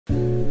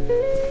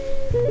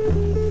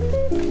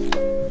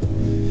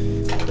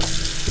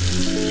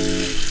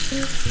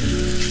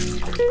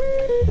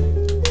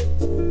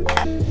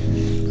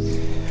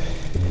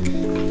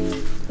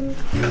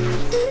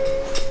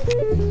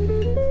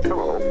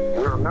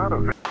not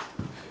available.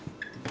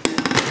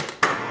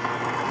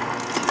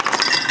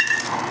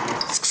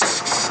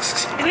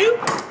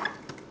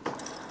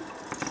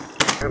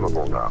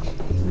 Available now.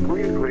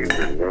 Please leave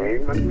your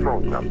name and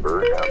phone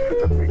number after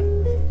the beep.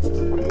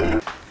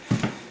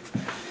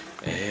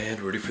 And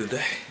ready for the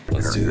day.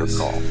 Let's do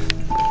this.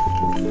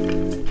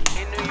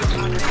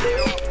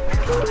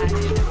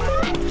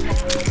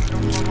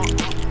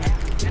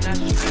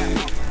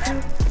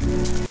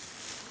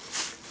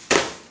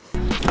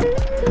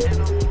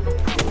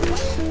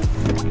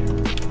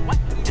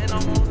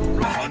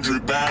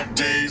 Bad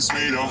days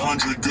made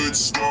 100 good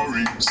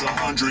stories.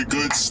 100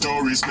 good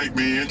stories make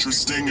me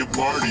interesting at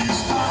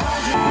parties.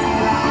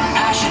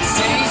 I should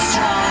stay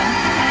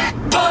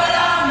strong, but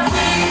I'm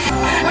weak.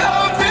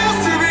 How it feels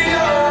to be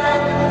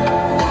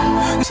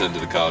young. Heading to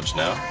the college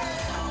now.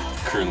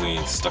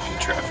 Currently stuck in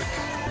traffic.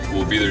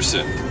 We'll be there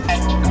soon.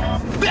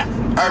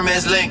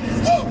 Hermes Link,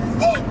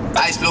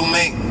 Ice Blue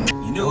Mink.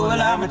 You know what,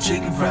 I'm a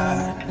chicken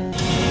fried.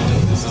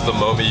 This is the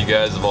moment you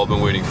guys have all been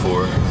waiting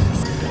for.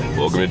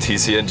 Welcome to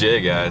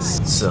TCNJ,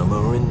 guys.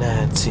 Summer in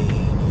 19,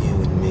 you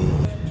and me.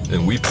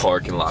 And we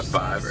park in lot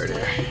 5 right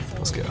here.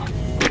 Let's go.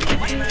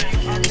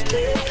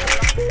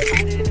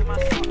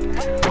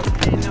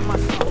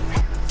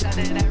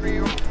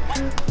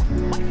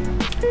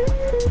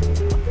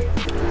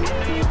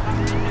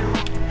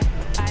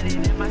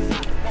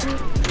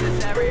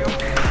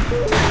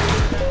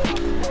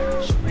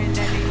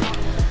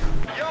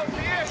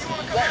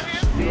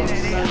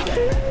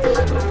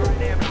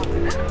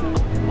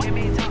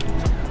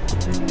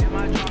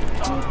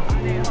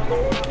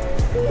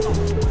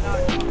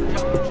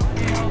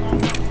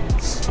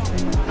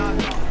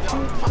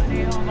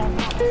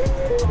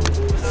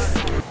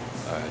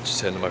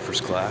 Just heading to my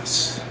first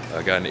class.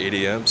 I got an 8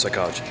 a.m.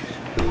 psychology.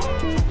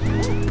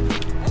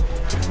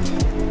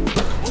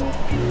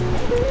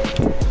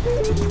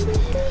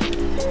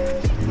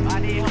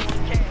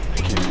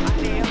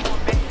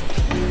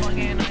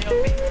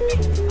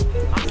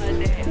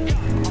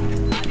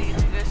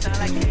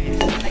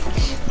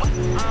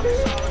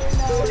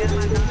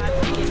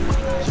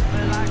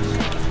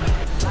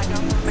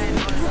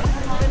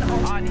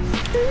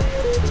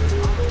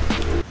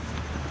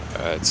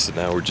 Alright, so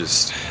now we're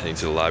just heading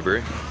to the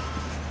library.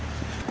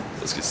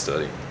 Let's get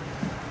studying.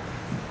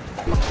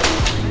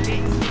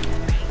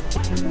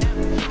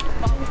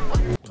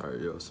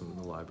 Alright, yo, so I'm in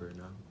the library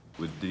now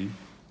with D.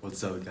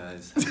 What's up,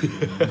 guys?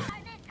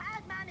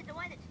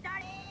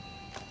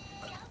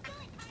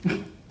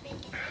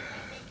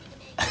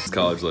 It's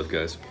college life,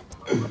 guys.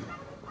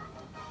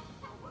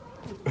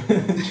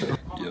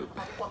 Yep.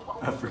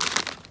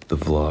 The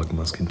vlog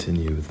must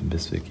continue with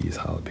Miss Vicky's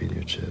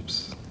jalapeno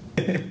chips.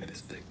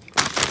 Miss Vicky,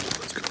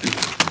 let's go.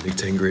 Big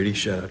 10 Grady,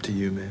 shout out to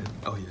you, man.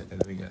 Oh yeah, and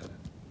then we got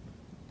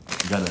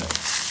You gotta put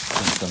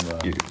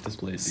some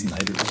display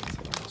Snyder.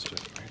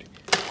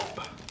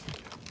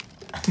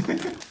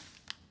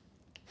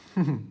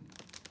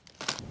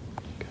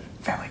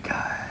 Family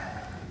Guy.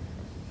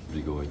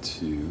 We're going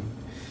to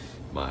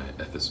my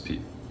FSP.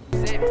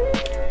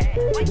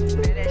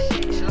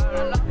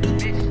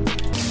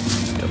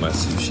 Got my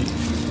sushi,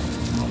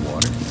 my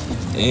water,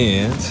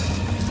 and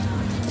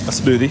my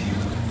smoothie.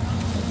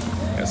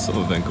 Got some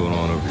event going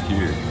on over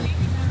here,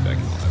 back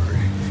in the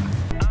library.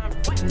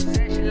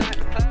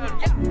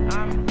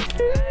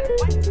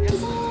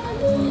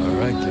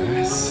 Alright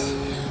guys,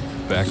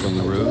 back on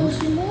the road,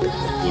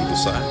 political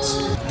science.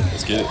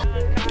 Let's get it.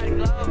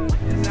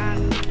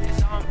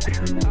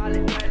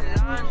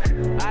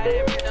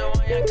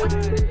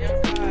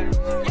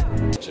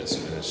 Just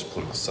finished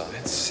political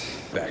science.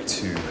 Back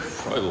to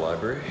probably the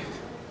library.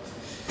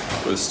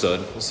 Or the stud,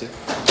 we'll see.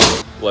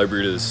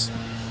 Library it is.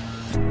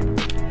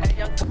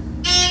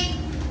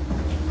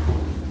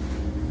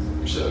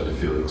 Shout out to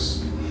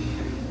Felix.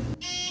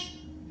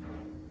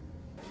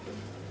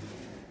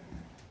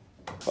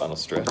 Final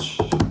stretch.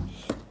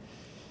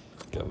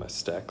 Got my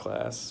stat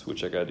class,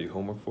 which I gotta do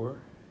homework for.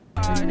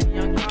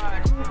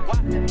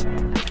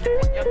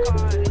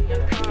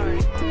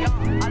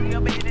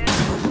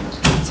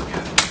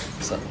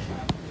 What's up?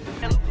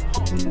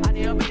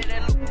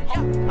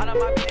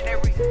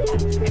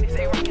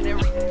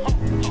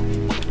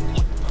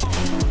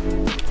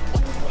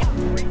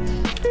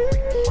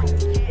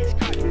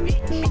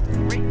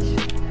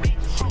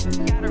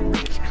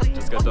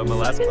 Just got done my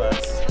last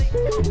class.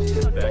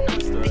 Back in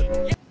the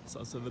stud.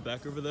 Saw some in the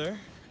back over there.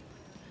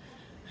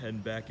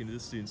 Heading back into the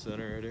student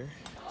center right here.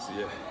 So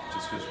yeah,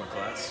 just finished my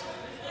class.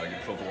 I can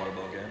fill the water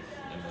bottle again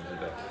and then head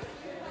back.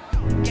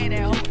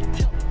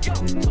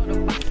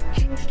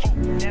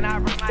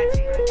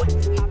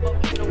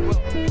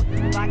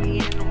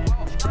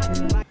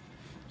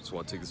 Just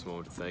want to take this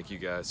moment to thank you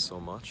guys so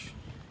much.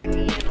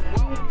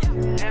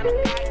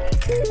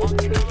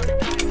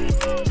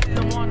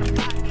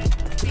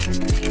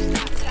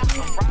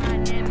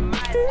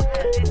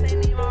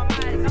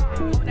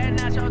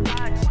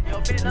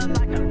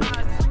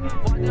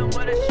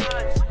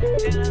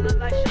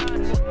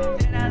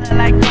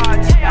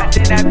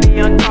 That be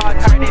on card,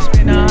 Cardi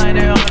spend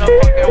 100 on a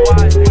fucking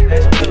watch.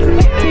 That's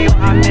still,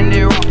 I'm in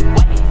the rock.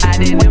 I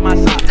didn't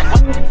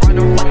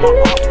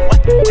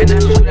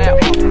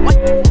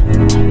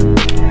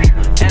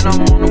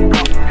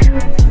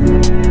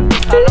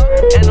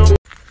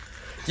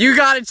You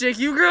got it, chick.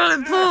 You got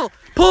it. Pull.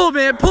 Pull,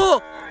 man.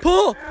 Pull.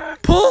 Pull.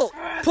 Pull.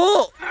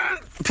 Pull.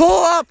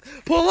 Pull up.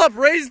 Pull up.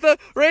 Raise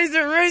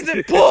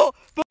it. Pull.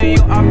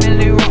 You are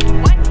Millie Rock.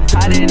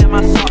 Hide it in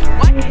my sock.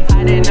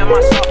 Hide it in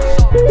my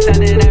sock.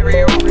 Send it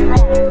every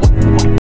rock.